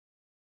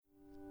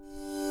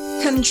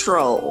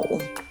Control.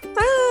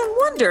 I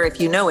wonder if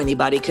you know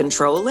anybody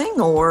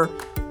controlling, or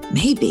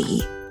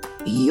maybe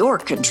you're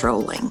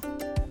controlling.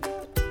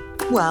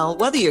 Well,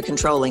 whether you're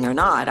controlling or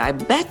not, I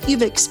bet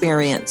you've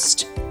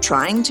experienced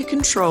trying to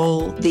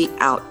control the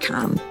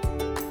outcome.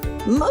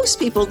 Most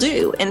people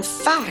do. In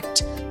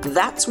fact,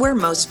 that's where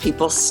most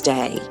people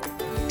stay,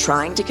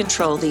 trying to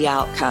control the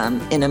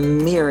outcome in a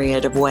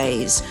myriad of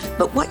ways.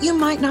 But what you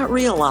might not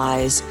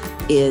realize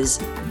is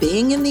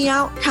being in the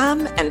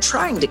outcome and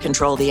trying to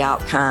control the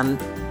outcome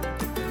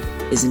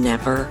is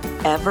never,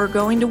 ever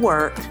going to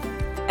work.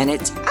 And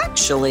it's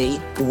actually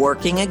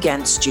working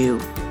against you.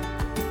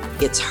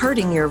 It's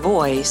hurting your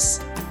voice.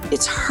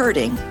 It's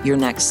hurting your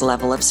next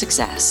level of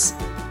success.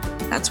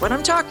 That's what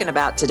I'm talking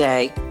about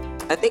today.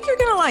 I think you're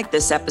going to like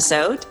this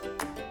episode,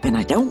 and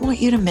I don't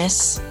want you to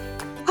miss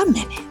a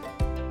minute.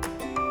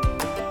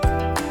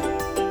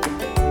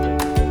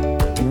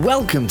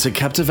 Welcome to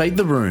Captivate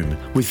the Room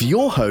with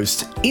your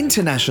host,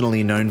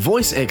 internationally known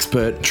voice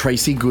expert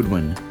Tracy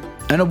Goodwin,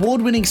 an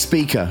award-winning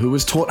speaker who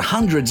has taught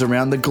hundreds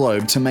around the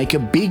globe to make a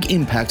big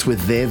impact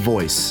with their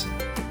voice.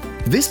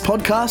 This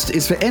podcast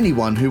is for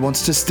anyone who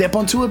wants to step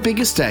onto a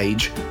bigger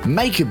stage,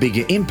 make a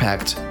bigger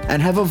impact,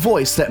 and have a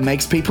voice that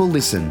makes people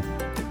listen.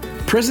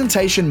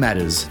 Presentation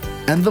matters,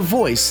 and the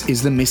voice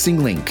is the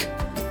missing link.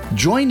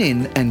 Join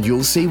in and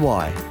you'll see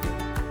why.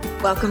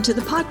 Welcome to the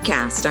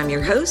podcast. I'm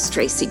your host,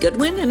 Tracy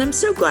Goodwin, and I'm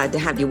so glad to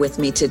have you with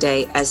me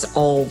today as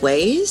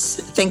always.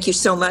 Thank you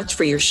so much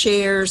for your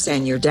shares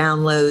and your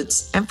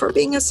downloads and for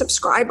being a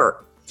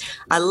subscriber.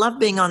 I love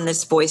being on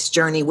this voice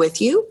journey with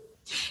you.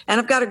 And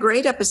I've got a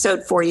great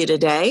episode for you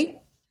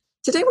today.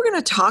 Today, we're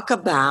going to talk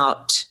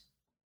about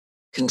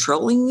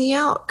controlling the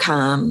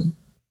outcome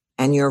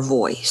and your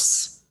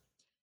voice.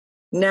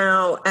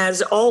 Now,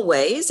 as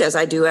always, as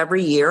I do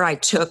every year, I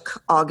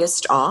took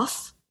August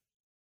off.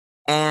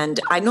 And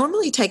I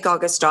normally take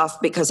August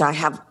off because I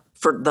have,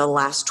 for the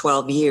last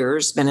 12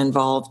 years, been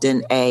involved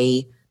in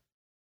a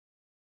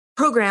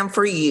program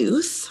for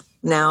youth.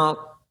 Now,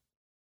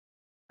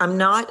 I'm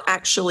not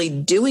actually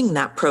doing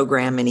that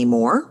program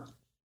anymore.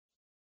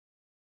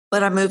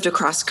 But I moved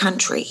across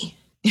country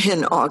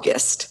in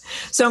August.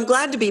 So I'm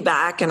glad to be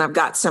back, and I've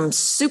got some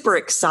super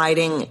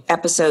exciting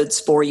episodes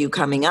for you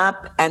coming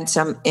up and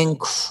some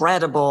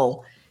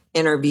incredible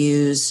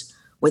interviews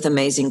with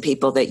amazing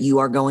people that you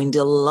are going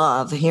to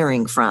love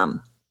hearing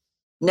from.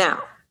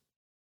 Now,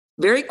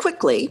 very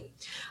quickly,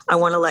 I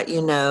want to let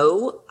you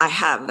know I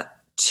have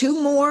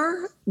 2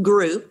 more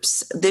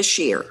groups this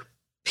year,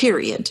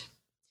 period.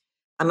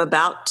 I'm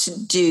about to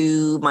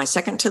do my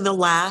second to the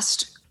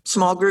last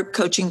small group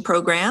coaching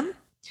program,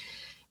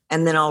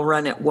 and then I'll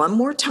run it one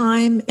more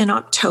time in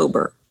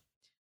October.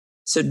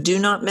 So do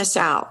not miss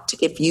out.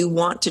 If you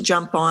want to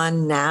jump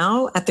on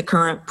now at the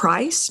current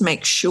price,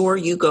 make sure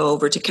you go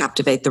over to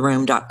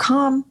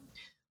captivatetheroom.com,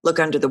 look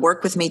under the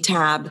Work With Me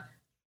tab,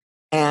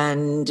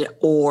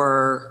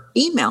 or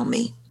email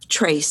me,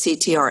 Tracy,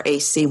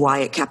 Tracy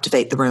at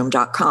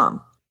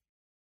captivatetheroom.com.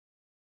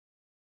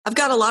 I've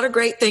got a lot of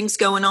great things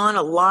going on,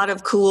 a lot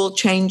of cool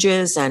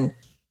changes and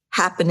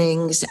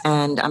happenings,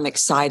 and I'm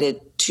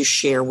excited to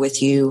share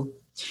with you.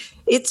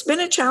 It's been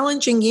a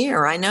challenging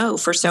year, I know,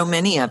 for so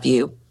many of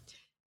you.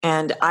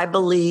 And I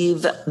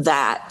believe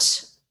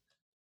that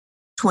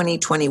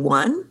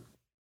 2021,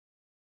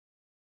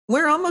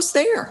 we're almost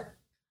there,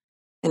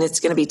 and it's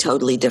going to be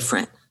totally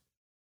different.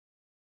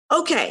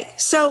 Okay,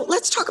 so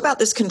let's talk about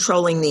this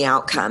controlling the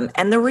outcome.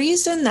 And the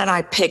reason that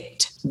I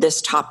picked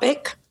this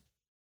topic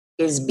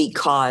is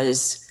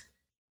because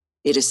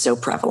it is so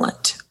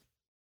prevalent.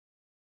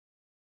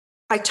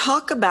 I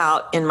talk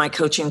about in my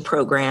coaching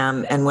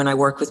program and when I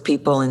work with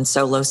people in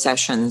solo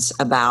sessions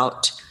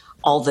about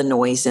all the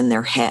noise in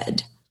their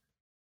head.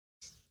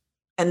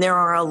 And there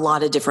are a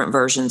lot of different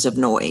versions of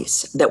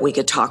noise that we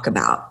could talk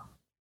about.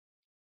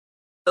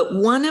 But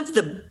one of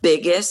the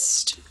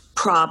biggest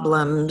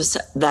problems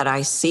that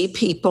I see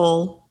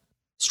people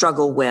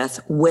struggle with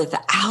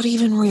without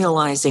even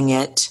realizing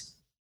it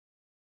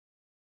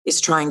is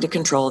trying to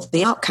control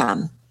the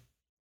outcome.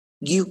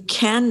 You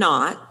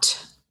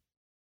cannot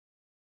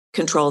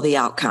control the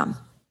outcome.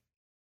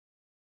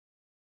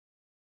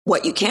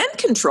 What you can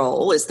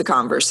control is the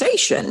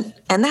conversation,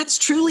 and that's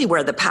truly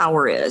where the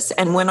power is.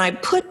 And when I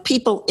put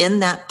people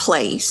in that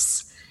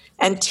place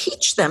and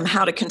teach them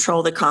how to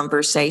control the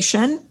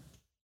conversation,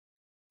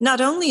 not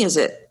only is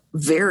it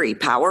very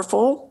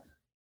powerful,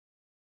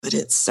 but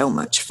it's so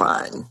much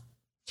fun.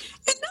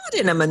 And not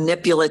in a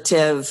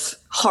manipulative,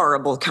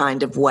 horrible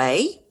kind of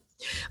way,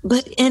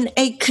 but in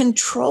a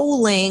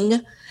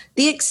controlling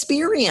the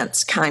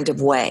experience kind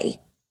of way.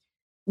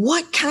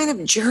 What kind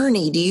of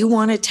journey do you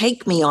want to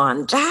take me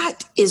on?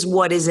 That is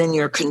what is in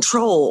your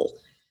control.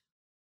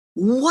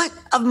 What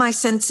of my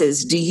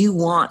senses do you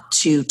want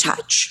to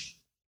touch?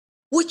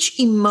 Which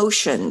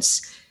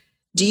emotions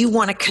do you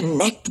want to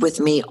connect with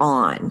me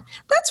on?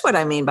 That's what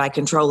I mean by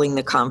controlling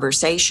the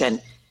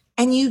conversation.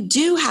 And you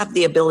do have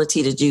the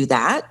ability to do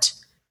that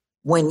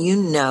when you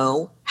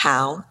know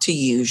how to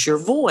use your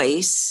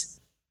voice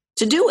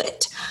to do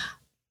it.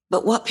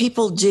 But what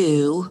people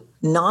do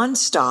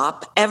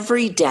nonstop,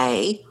 every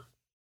day,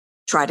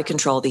 try to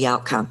control the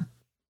outcome.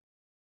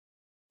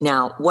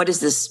 Now, what does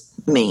this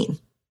mean?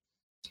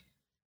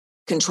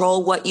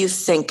 Control what you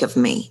think of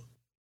me.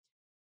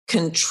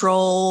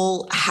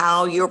 Control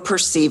how you're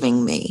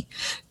perceiving me.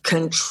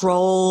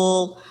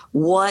 Control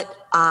what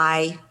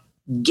I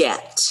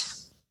get.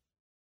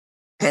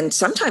 And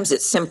sometimes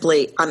it's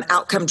simply, I'm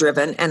outcome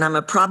driven and I'm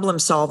a problem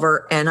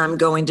solver and I'm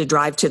going to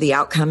drive to the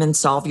outcome and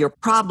solve your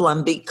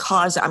problem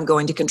because I'm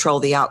going to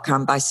control the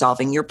outcome by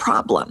solving your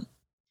problem.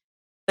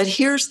 But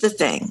here's the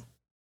thing.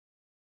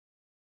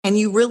 And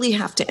you really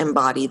have to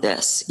embody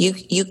this.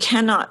 You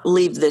cannot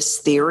leave this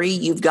theory.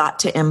 You've got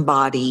to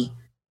embody.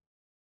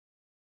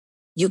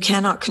 You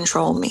cannot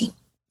control me.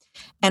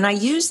 And I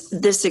use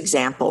this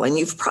example, and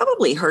you've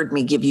probably heard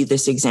me give you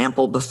this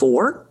example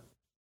before.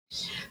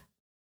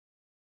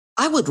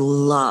 I would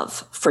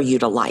love for you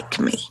to like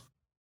me.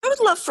 I would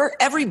love for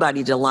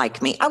everybody to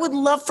like me. I would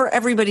love for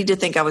everybody to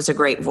think I was a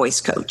great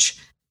voice coach.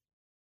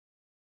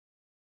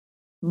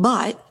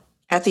 But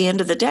at the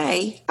end of the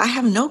day, I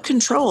have no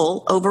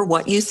control over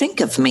what you think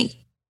of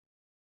me.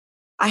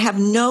 I have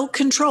no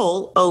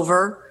control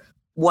over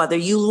whether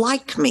you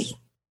like me.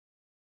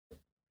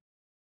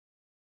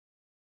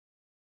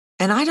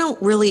 And I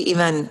don't really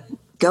even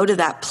go to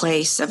that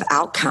place of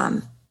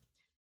outcome.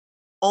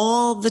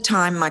 All the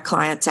time, my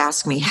clients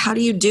ask me, how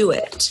do you do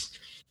it?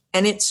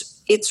 And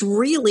it's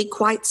really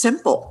quite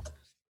simple.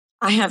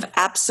 I have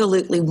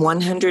absolutely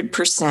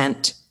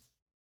 100%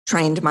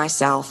 trained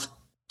myself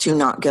to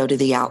not go to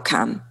the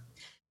outcome.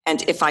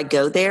 And if I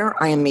go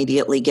there, I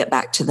immediately get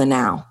back to the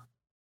now.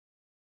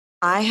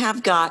 I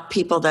have got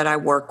people that I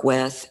work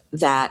with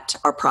that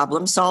are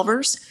problem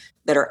solvers,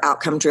 that are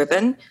outcome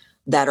driven,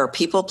 that are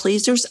people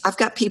pleasers. I've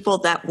got people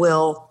that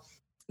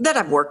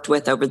I've worked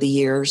with over the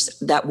years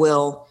that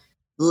will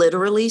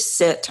literally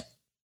sit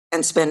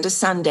and spend a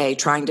Sunday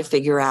trying to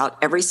figure out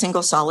every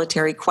single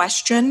solitary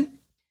question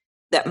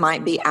that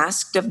might be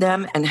asked of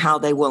them and how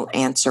they will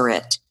answer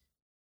it.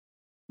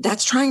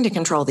 That's trying to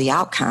control the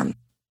outcome.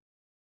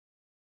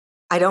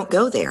 I don't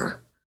go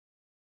there.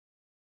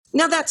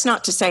 Now, that's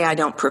not to say I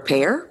don't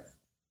prepare,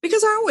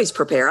 because I always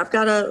prepare. I've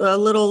got a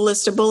little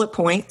list of bullet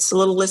points, a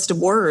little list of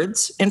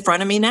words in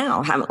front of me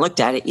now. Haven't looked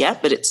at it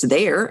yet, but it's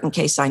there in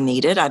case I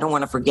need it. I don't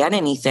want to forget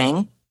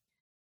anything.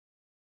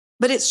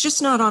 But it's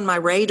just not on my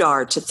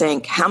radar to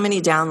think, how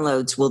many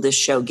downloads will this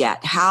show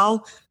get?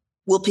 How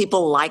will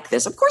people like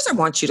this? Of course, I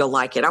want you to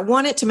like it. I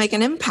want it to make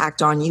an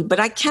impact on you, but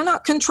I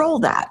cannot control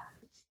that.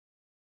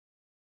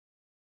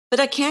 But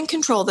I can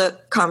control the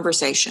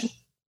conversation.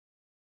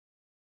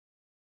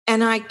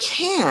 And I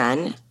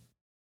can,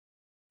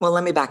 well,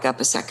 let me back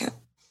up a second.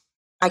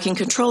 I can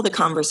control the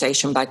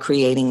conversation by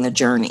creating the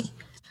journey,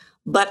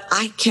 but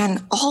I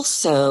can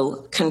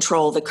also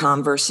control the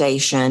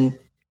conversation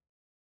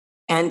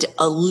and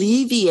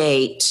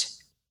alleviate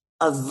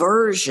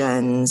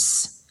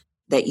aversions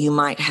that you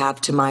might have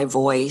to my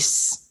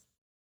voice,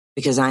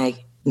 because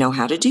I know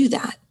how to do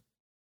that.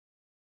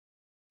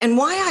 And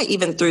why I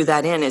even threw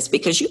that in is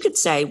because you could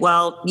say,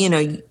 well,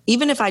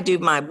 even if I do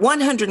my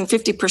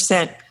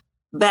 150%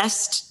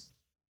 best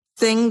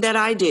thing that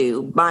I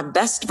do, my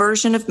best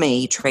version of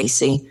me,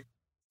 Tracy,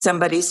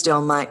 somebody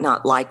still might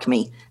not like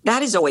me.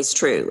 That is always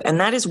true. And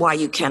that is why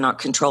you cannot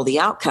control the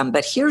outcome.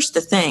 But here's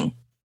the thing.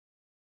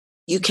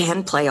 You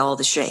can play all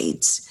the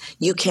shades.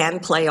 You can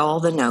play all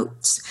the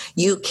notes.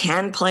 You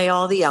can play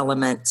all the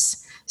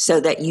elements so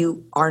that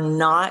you are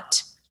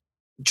not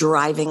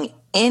driving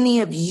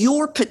any of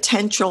your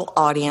potential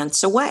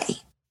audience away,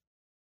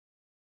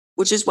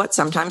 which is what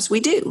sometimes we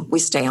do. We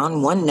stay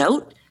on one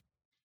note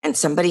and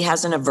somebody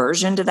has an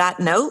aversion to that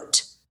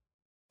note,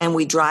 and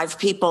we drive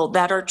people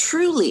that are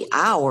truly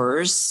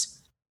ours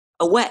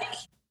away.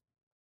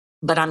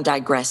 But I'm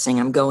digressing.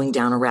 I'm going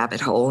down a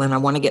rabbit hole, and I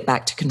want to get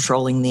back to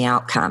controlling the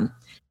outcome,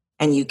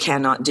 and you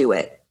cannot do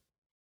it.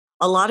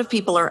 A lot of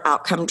people are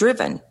outcome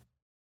driven,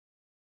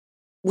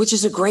 which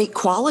is a great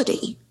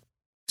quality.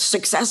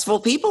 Successful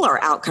people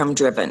are outcome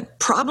driven,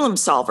 problem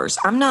solvers.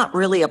 I'm not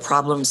really a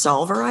problem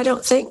solver, I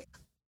don't think.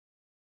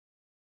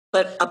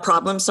 But a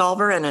problem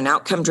solver and an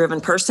outcome driven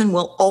person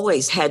will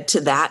always head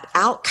to that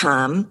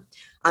outcome.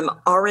 I'm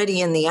already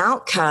in the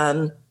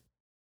outcome,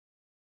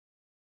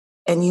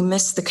 and you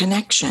miss the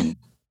connection.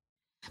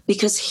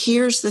 Because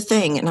here's the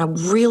thing, and I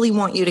really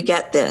want you to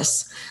get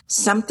this.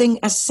 Something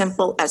as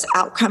simple as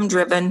outcome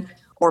driven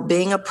or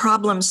being a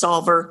problem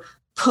solver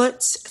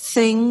puts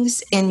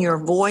things in your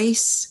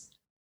voice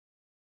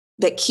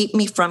that keep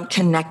me from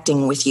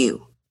connecting with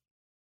you.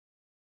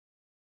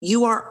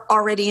 You are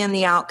already in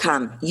the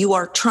outcome. You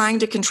are trying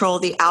to control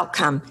the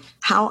outcome.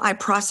 How I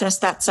process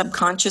that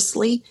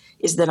subconsciously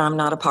is that I'm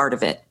not a part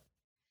of it.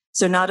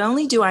 So not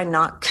only do I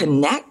not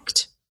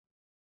connect,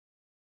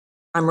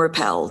 I'm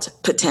repelled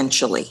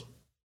potentially.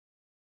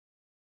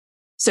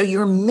 So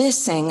you're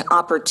missing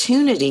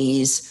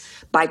opportunities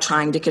by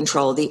trying to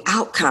control the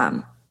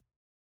outcome.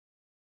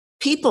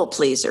 People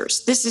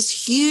pleasers. This is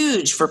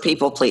huge for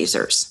people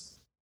pleasers.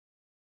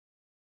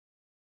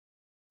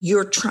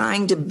 You're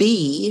trying to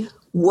be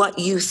what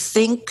you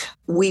think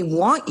we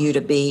want you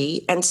to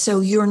be. And so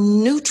you're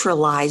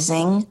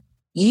neutralizing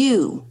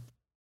you.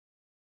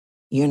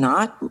 You're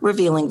not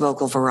revealing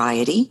vocal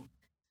variety.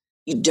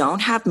 You don't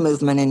have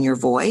movement in your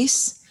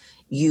voice.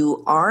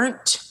 You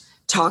aren't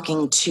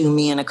talking to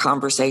me in a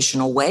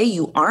conversational way.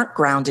 You aren't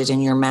grounded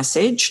in your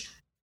message.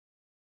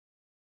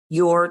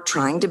 You're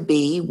trying to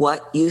be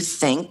what you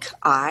think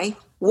I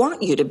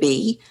want you to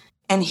be.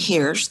 And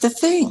here's the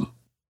thing.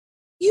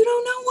 You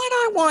don't know what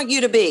I want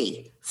you to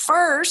be.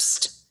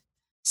 First.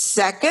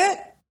 Second,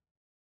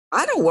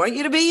 I don't want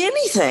you to be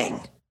anything.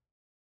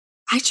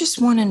 I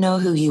just want to know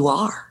who you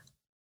are.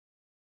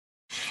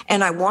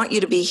 And I want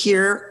you to be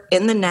here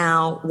in the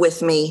now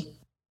with me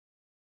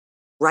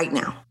right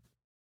now.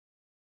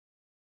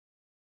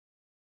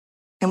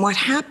 And what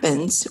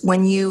happens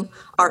when you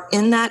are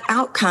in that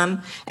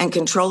outcome and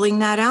controlling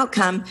that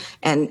outcome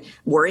and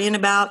worrying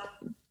about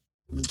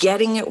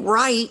getting it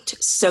right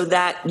so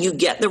that you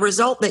get the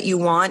result that you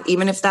want,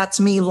 even if that's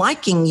me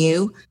liking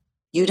you,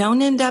 you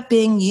don't end up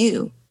being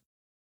you.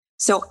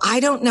 So I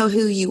don't know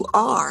who you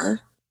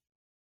are.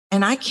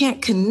 And I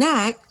can't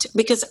connect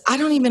because I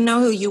don't even know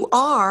who you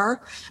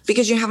are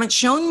because you haven't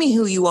shown me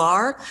who you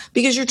are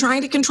because you're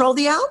trying to control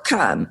the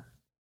outcome.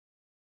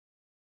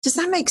 Does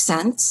that make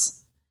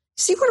sense?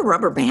 See what a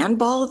rubber band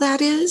ball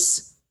that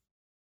is?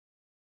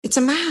 It's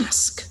a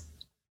mask.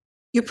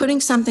 You're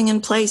putting something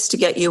in place to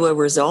get you a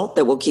result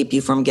that will keep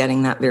you from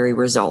getting that very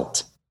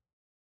result.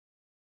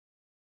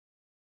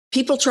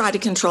 People try to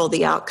control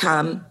the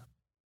outcome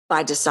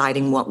by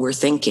deciding what we're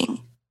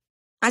thinking.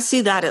 I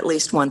see that at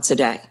least once a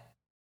day.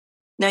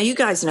 Now, you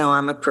guys know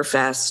I'm a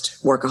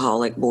professed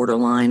workaholic,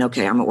 borderline.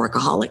 Okay, I'm a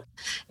workaholic.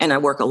 And I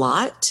work a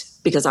lot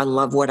because I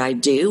love what I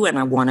do and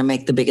I want to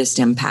make the biggest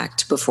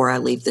impact before I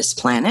leave this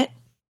planet.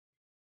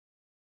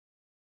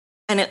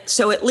 And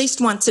so at least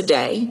once a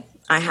day,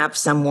 I have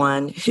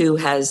someone who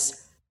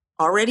has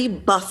already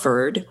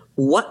buffered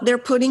what they're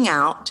putting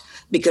out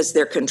because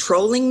they're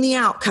controlling the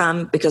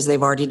outcome because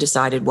they've already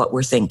decided what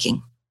we're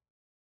thinking.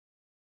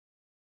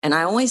 And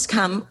I always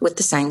come with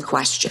the same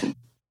question.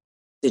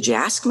 Did you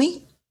ask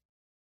me?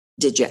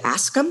 Did you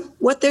ask them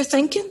what they're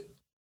thinking?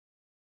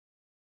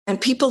 And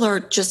people are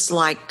just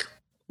like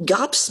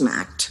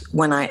gobsmacked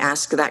when I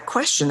ask that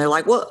question. They're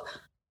like, well,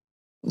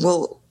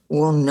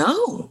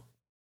 no.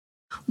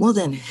 Well,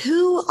 then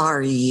who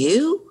are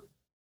you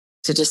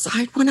to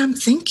decide what I'm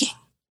thinking?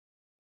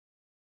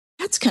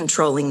 That's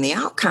controlling the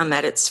outcome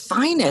at its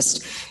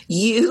finest.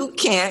 You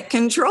can't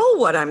control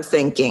what I'm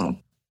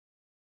thinking.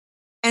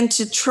 And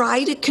to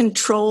try to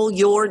control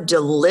your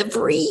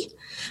delivery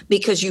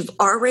because you've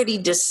already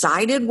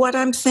decided what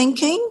I'm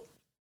thinking,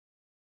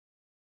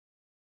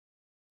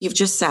 you've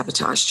just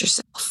sabotaged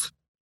yourself.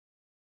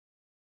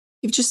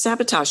 You've just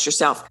sabotaged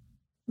yourself.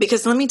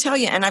 Because let me tell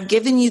you, and I've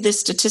given you this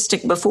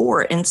statistic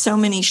before in so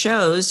many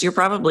shows, you're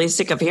probably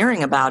sick of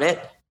hearing about it.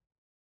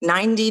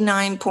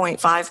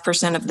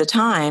 99.5% of the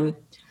time,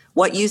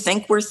 what you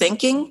think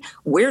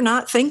we're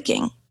not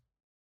thinking.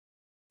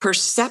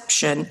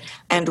 Perception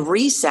and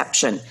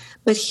reception.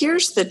 But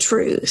here's the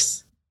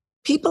truth.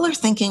 People are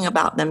thinking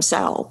about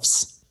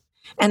themselves.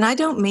 And I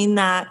don't mean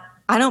that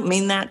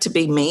to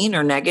be mean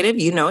or negative.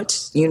 You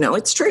know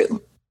it's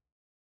true.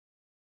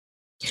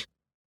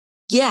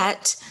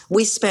 Yet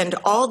we spend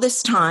all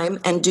this time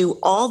and do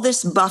all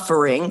this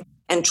buffering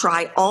and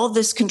try all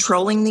this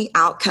controlling the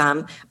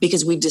outcome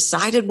because we've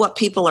decided what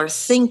people are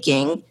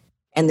thinking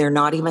and they're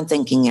not even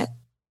thinking it.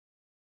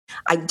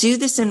 I do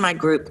this in my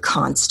group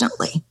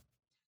constantly.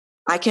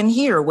 I can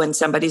hear when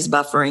somebody's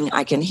buffering.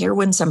 I can hear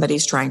when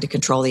somebody's trying to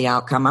control the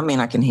outcome. I mean,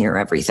 I can hear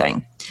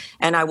everything.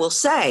 And I will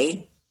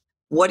say,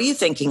 what are you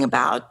thinking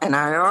about? And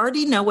I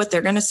already know what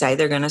they're going to say.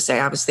 They're going to say,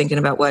 I was thinking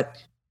about what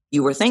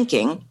you were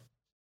thinking.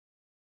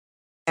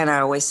 And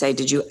I always say,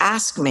 did you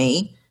ask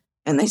me?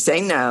 And they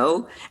say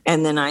no.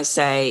 And then I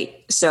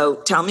say, so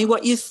tell me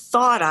what you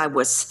thought I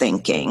was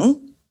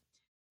thinking.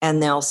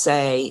 And they'll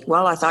say,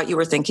 well, I thought you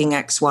were thinking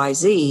X, Y,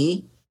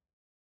 Z.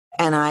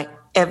 And I,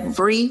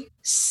 every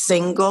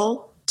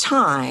single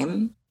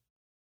time,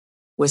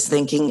 was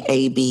thinking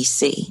A, B,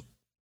 C.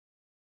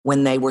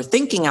 When they were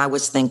thinking, I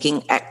was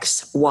thinking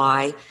X,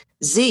 Y,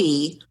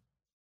 Z.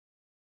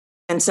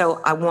 And so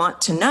I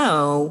want to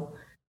know,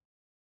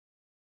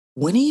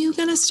 when are you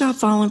going to stop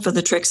falling for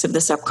the tricks of the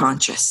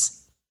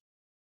subconscious?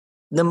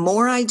 The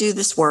more I do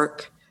this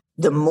work,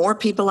 the more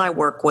people I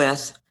work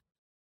with,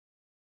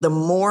 the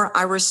more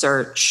I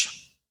research,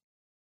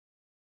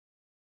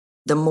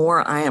 the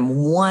more I am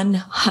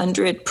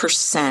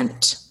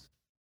 100%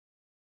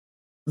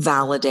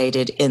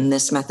 validated in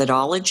this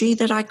methodology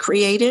that I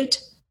created,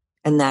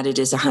 and that it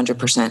is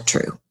 100%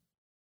 true.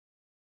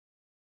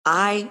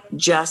 I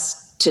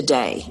just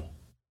today,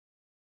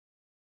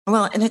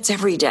 well, and it's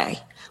every day,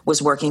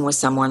 was working with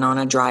someone on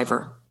a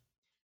driver.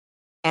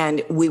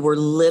 And we were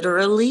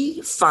literally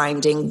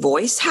finding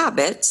voice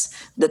habits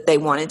that they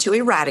wanted to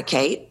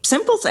eradicate.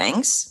 Simple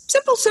things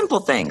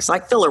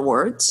like filler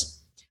words.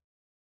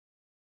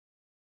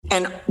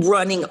 And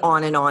running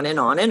on and on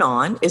and on and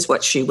on is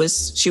what she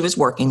was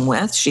working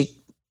with. She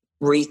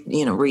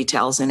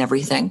retails and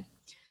everything.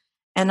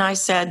 And I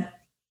said,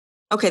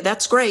 okay,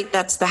 that's great.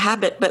 That's the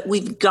habit, but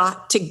we've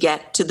got to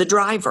get to the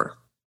driver.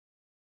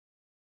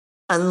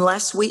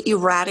 Unless we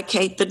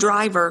eradicate the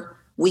driver,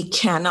 we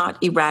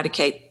cannot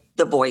eradicate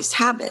the voice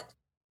habit.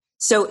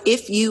 So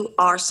if you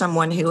are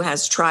someone who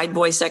has tried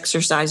voice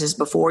exercises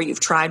before, you've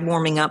tried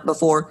warming up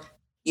before,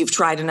 you've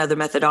tried another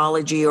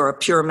methodology or a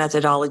pure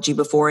methodology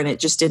before, and it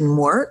just didn't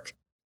work,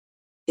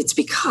 it's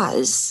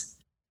because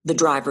the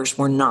drivers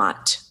were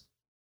not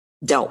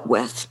dealt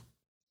with.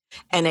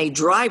 And a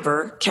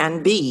driver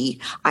can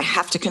be, I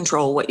have to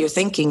control what you're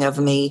thinking of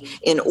me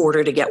in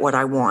order to get what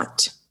I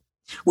want,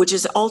 which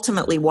is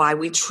ultimately why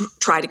we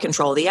try to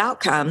control the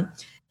outcome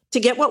to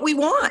get what we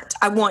want.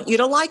 I want you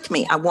to like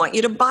me. I want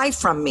you to buy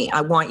from me.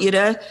 I want you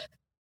to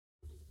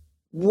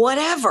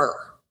whatever.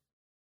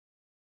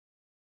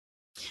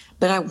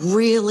 But I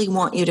really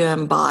want you to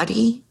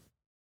embody.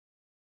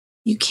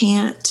 You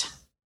can't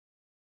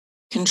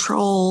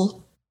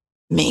control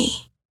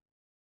me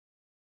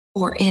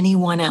or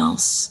anyone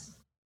else.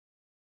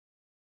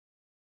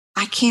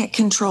 I can't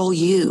control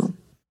you.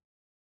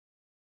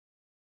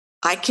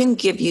 I can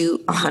give you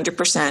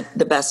 100%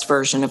 the best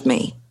version of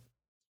me.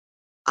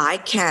 I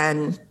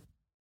can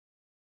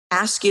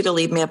ask you to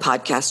leave me a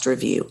podcast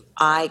review.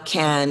 I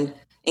can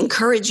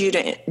encourage you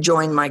to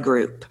join my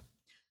group.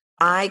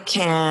 I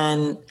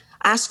can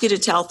ask you to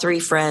tell 3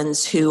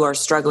 friends who are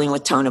struggling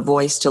with tone of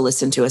voice to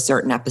listen to a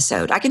certain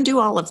episode. I can do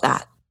all of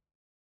that,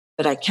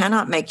 but I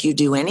cannot make you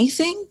do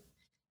anything,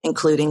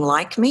 including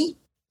like me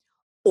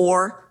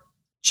or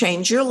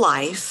change your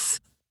life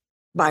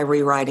by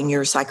rewriting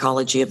your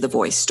psychology of the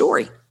voice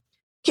story.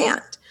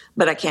 Can't,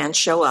 but I can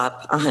show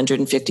up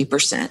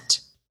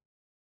 150%.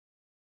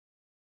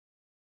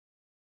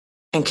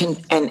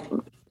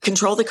 And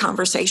control the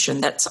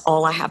conversation. That's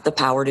all I have the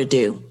power to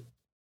do.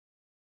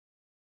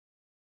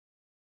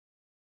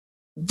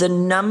 The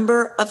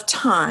number of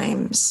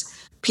times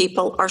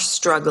people are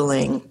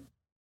struggling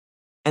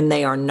and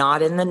they are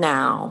not in the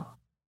now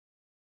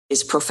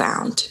is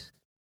profound.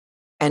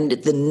 And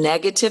the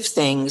negative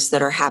things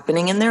that are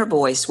happening in their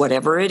voice,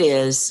 whatever it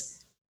is,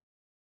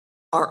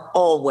 are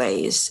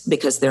always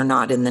because they're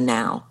not in the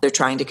now. They're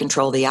trying to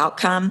control the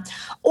outcome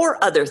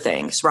or other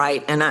things,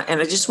 right? And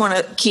I just want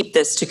to keep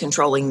this to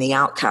controlling the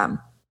outcome.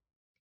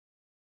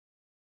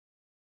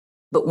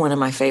 But one of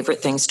my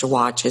favorite things to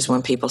watch is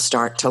when people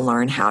start to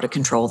learn how to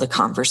control the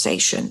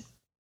conversation.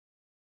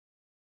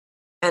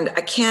 And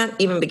I can't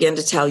even begin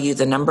to tell you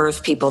the number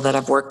of people that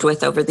I've worked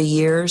with over the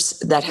years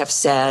that have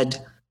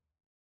said,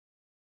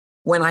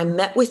 when I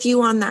met with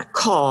you on that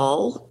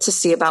call to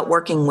see about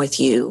working with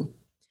you,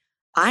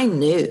 I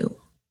knew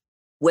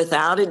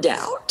without a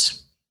doubt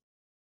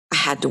I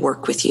had to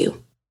work with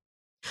you.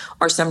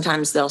 Or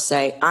sometimes they'll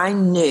say, I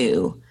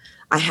knew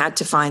I had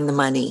to find the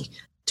money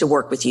to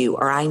work with you,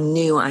 or I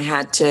knew I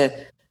had to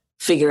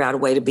figure out a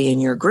way to be in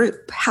your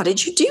group. How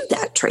did you do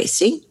that,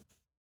 Tracy?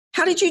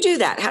 How did you do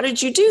that? How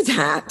did you do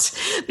that?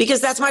 Because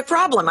that's my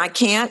problem. I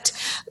can't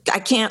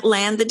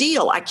land the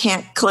deal. I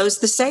can't close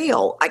the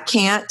sale. I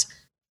can't.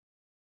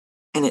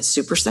 And it's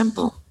super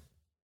simple.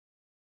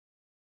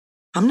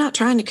 I'm not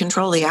trying to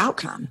control the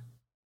outcome.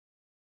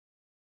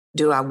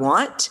 Do I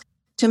want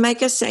to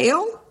make a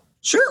sale?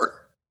 Sure.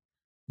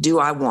 Do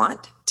I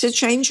want to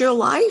change your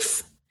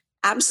life?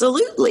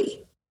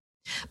 Absolutely.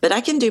 But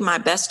I can do my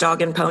best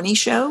dog and pony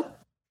show.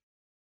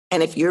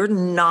 And if you're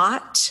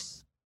not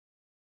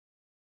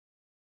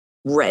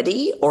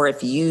ready, or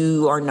if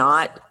you are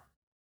not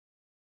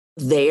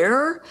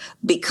there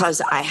because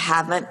I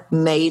haven't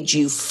made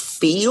you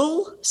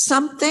feel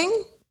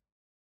something,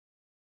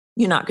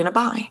 you're not going to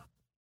buy.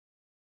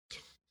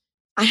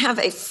 I have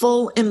a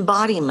full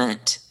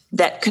embodiment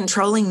that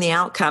controlling the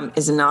outcome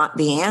is not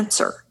the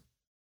answer.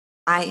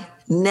 I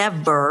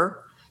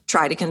never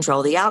try to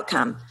control the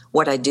outcome.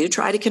 What I do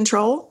try to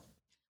control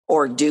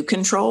or do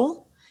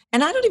control,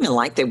 and I don't even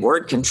like the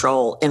word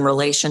control in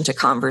relation to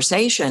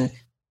conversation,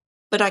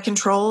 but I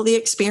control the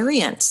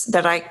experience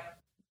that I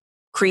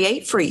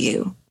create for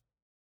you.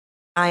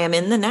 I am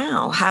in the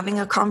now, having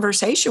a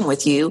conversation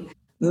with you,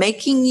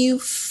 making you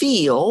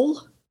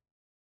feel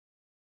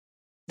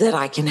that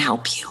I can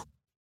help you.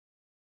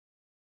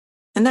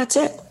 And that's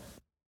it.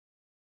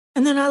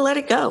 And then I let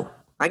it go.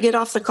 I get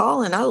off the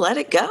call and I let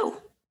it go.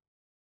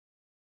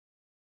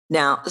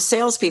 Now, the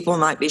salespeople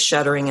might be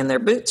shuddering in their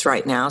boots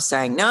right now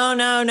saying,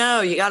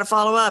 no, you got to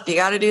follow up. You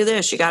got to do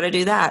this. You got to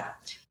do that.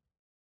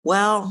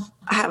 Well,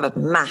 I have a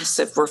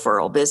massive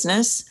referral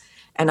business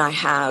and I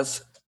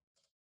have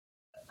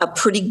a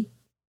pretty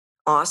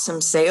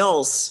awesome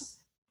sales.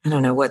 I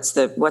don't know, what's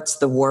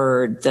the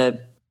word?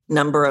 The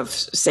number of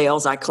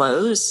sales I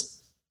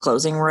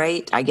closing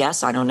rate, I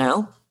guess. I don't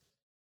know.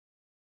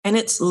 And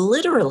it's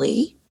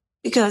literally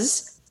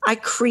because I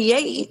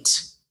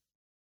create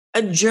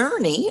a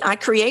journey. I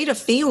create a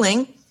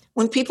feeling.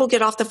 When people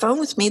get off the phone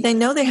with me, they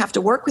know they have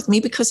to work with me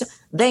because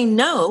they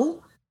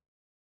know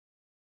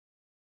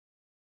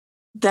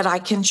that I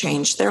can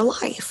change their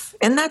life.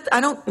 And that, I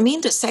don't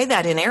mean to say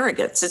that in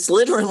arrogance. It's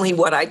literally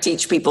what I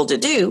teach people to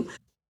do.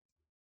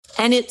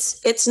 And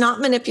it's not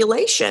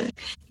manipulation.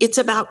 It's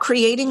about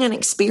creating an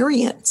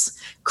experience,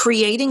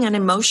 creating an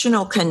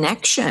emotional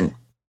connection.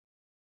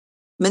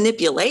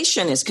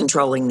 Manipulation is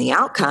controlling the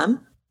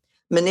outcome.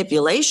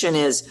 Manipulation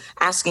is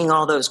asking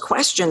all those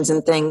questions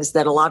and things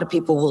that a lot of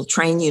people will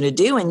train you to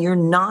do, and you're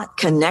not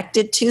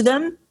connected to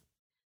them,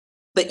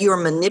 but you're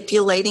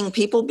manipulating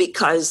people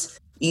because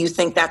you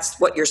think that's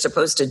what you're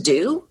supposed to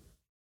do.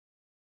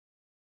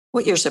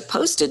 What you're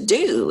supposed to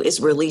do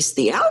is release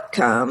the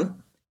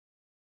outcome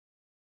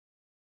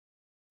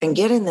and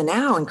get in the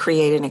now and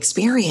create an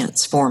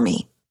experience for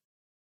me.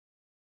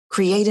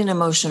 Create an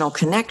emotional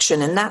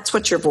connection, and that's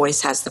what your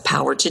voice has the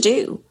power to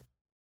do.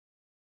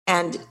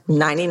 And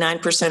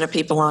 99% of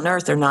people on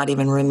earth are not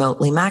even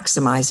remotely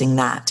maximizing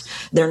that.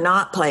 They're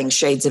not playing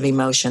shades of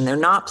emotion. They're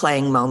not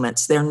playing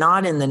moments. They're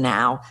not in the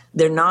now.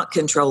 They're not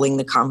controlling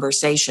the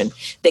conversation.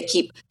 They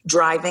keep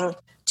driving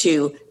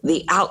to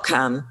the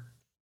outcome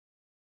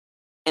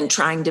and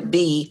trying to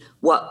be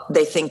what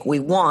they think we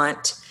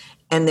want.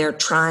 And they're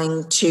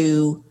trying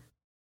to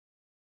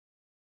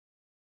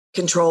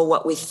control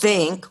what we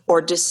think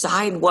or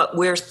decide what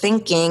we're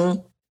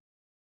thinking.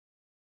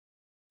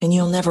 And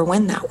you'll never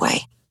win that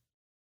way.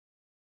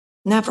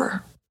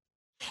 Never.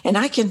 And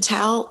I can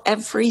tell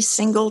every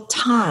single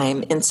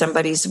time in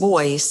somebody's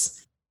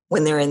voice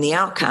when they're in the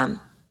outcome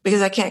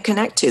because I can't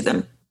connect to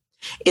them.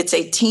 It's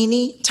a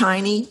teeny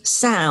tiny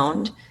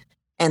sound,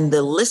 and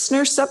the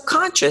listener's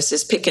subconscious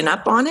is picking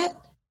up on it,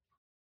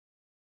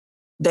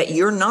 that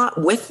you're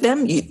not with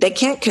them. They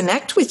can't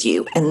connect with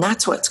you, and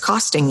that's what's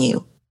costing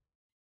you.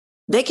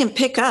 They can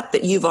pick up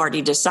that you've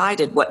already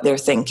decided what they're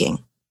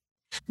thinking.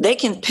 They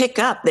can pick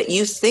up that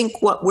you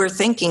think what we're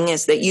thinking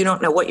is that you don't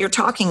know what you're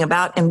talking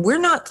about, and we're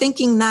not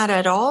thinking that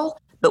at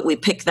all, but we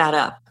pick that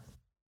up.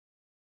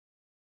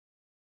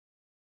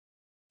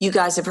 You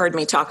guys have heard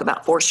me talk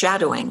about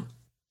foreshadowing.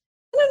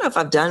 I don't know if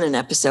I've done an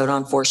episode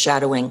on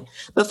foreshadowing,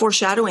 but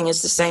foreshadowing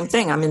is the same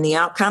thing. I'm in the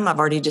outcome. I've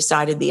already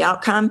decided the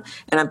outcome,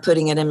 and I'm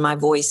putting it in my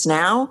voice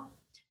now,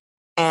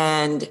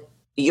 and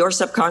your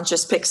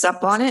subconscious picks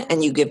up on it,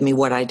 and you give me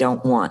what I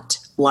don't want,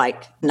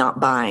 like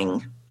not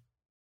buying.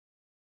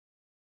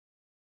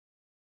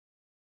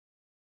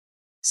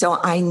 So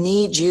I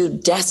need you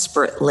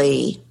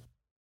desperately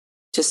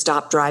to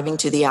stop driving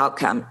to the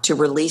outcome, to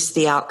release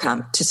the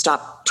outcome, to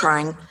stop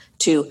trying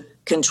to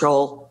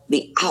control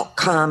the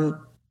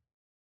outcome.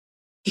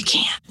 You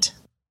can't.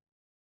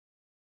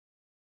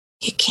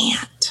 You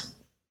can't.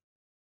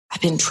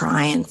 I've been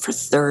trying for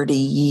 30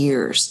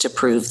 years to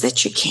prove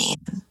that you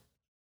can.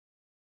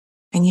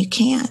 And you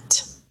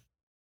can't.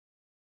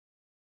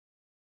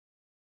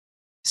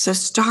 So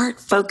start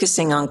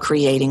focusing on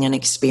creating an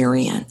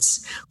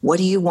experience. What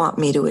do you want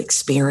me to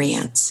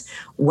experience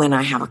when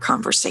I have a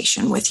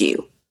conversation with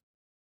you?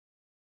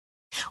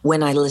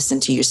 When I listen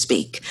to you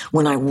speak?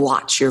 When I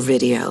watch your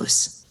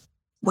videos?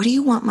 What do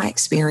you want my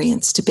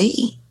experience to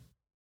be?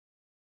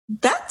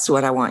 That's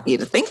what I want you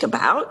to think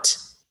about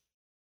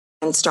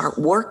and start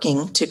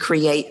working to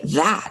create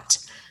that.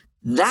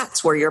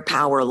 That's where your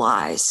power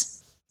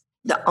lies.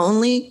 The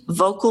only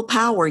vocal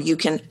power you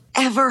can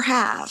ever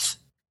have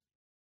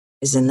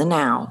is in the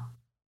now.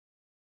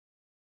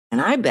 And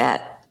I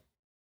bet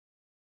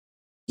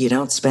you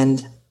don't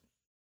spend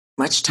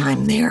much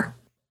time there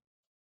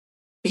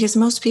because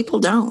most people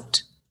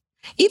don't.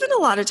 Even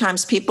a lot of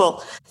times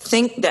people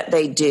think that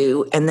they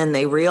do, and then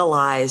they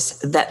realize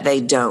that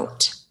they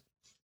don't.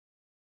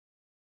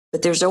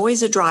 But there's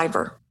always a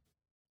driver.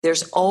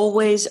 There's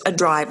always a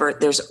driver.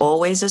 There's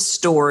always a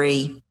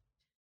story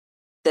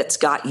that's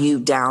got you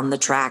down the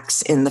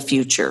tracks in the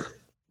future,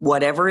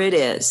 whatever it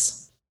is.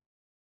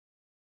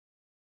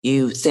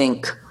 You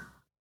think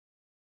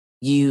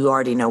you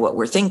already know what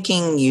we're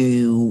thinking.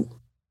 You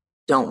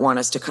don't want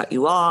us to cut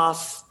you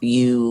off.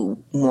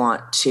 You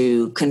want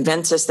to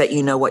convince us that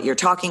you know what you're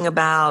talking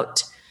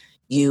about.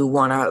 You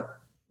want to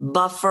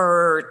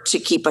buffer to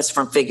keep us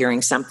from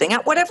figuring something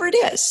out, whatever it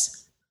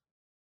is.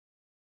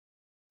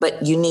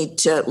 But you need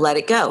to let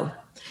it go.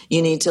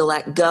 You need to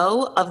let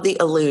go of the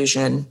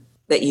illusion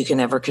that you can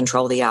ever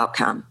control the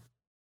outcome.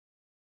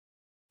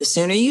 The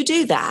sooner you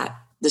do that,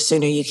 the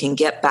sooner you can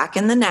get back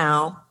in the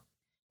now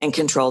and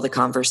control the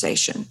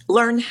conversation.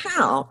 Learn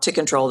how to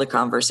control the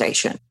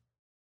conversation.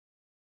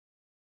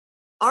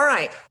 All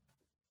right.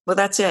 Well,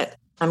 that's it.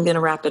 I'm going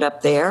to wrap it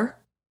up there.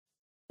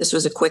 This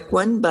was a quick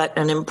one, but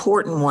an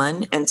important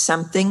one, and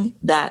something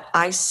that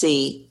I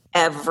see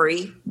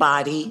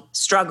everybody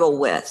struggle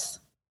with,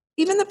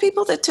 even the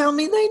people that tell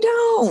me they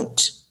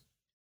don't.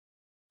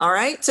 All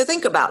right. So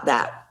think about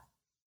that.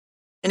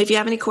 And if you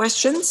have any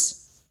questions,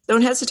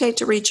 don't hesitate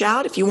to reach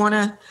out. If you want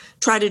to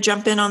try to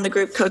jump in on the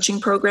group coaching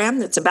program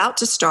that's about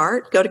to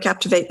start, go to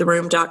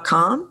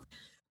captivatetheroom.com.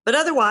 But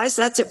otherwise,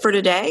 that's it for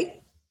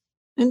today.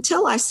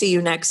 Until I see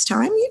you next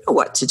time, you know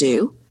what to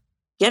do.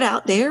 Get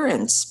out there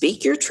and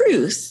speak your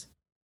truth.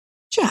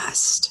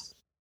 Just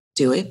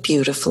do it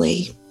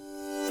beautifully.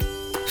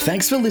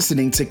 Thanks for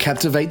listening to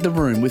Captivate the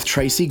Room with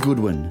Tracy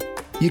Goodwin.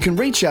 You can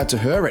reach out to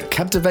her at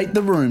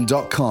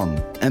captivatetheroom.com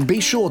and be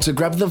sure to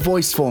grab the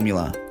voice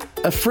formula.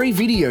 a free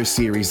video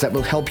series that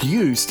will help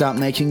you start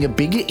making a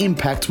bigger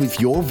impact with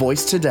your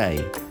voice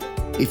today.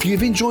 If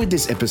you've enjoyed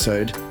this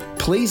episode,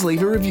 please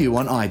leave a review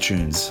on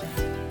iTunes.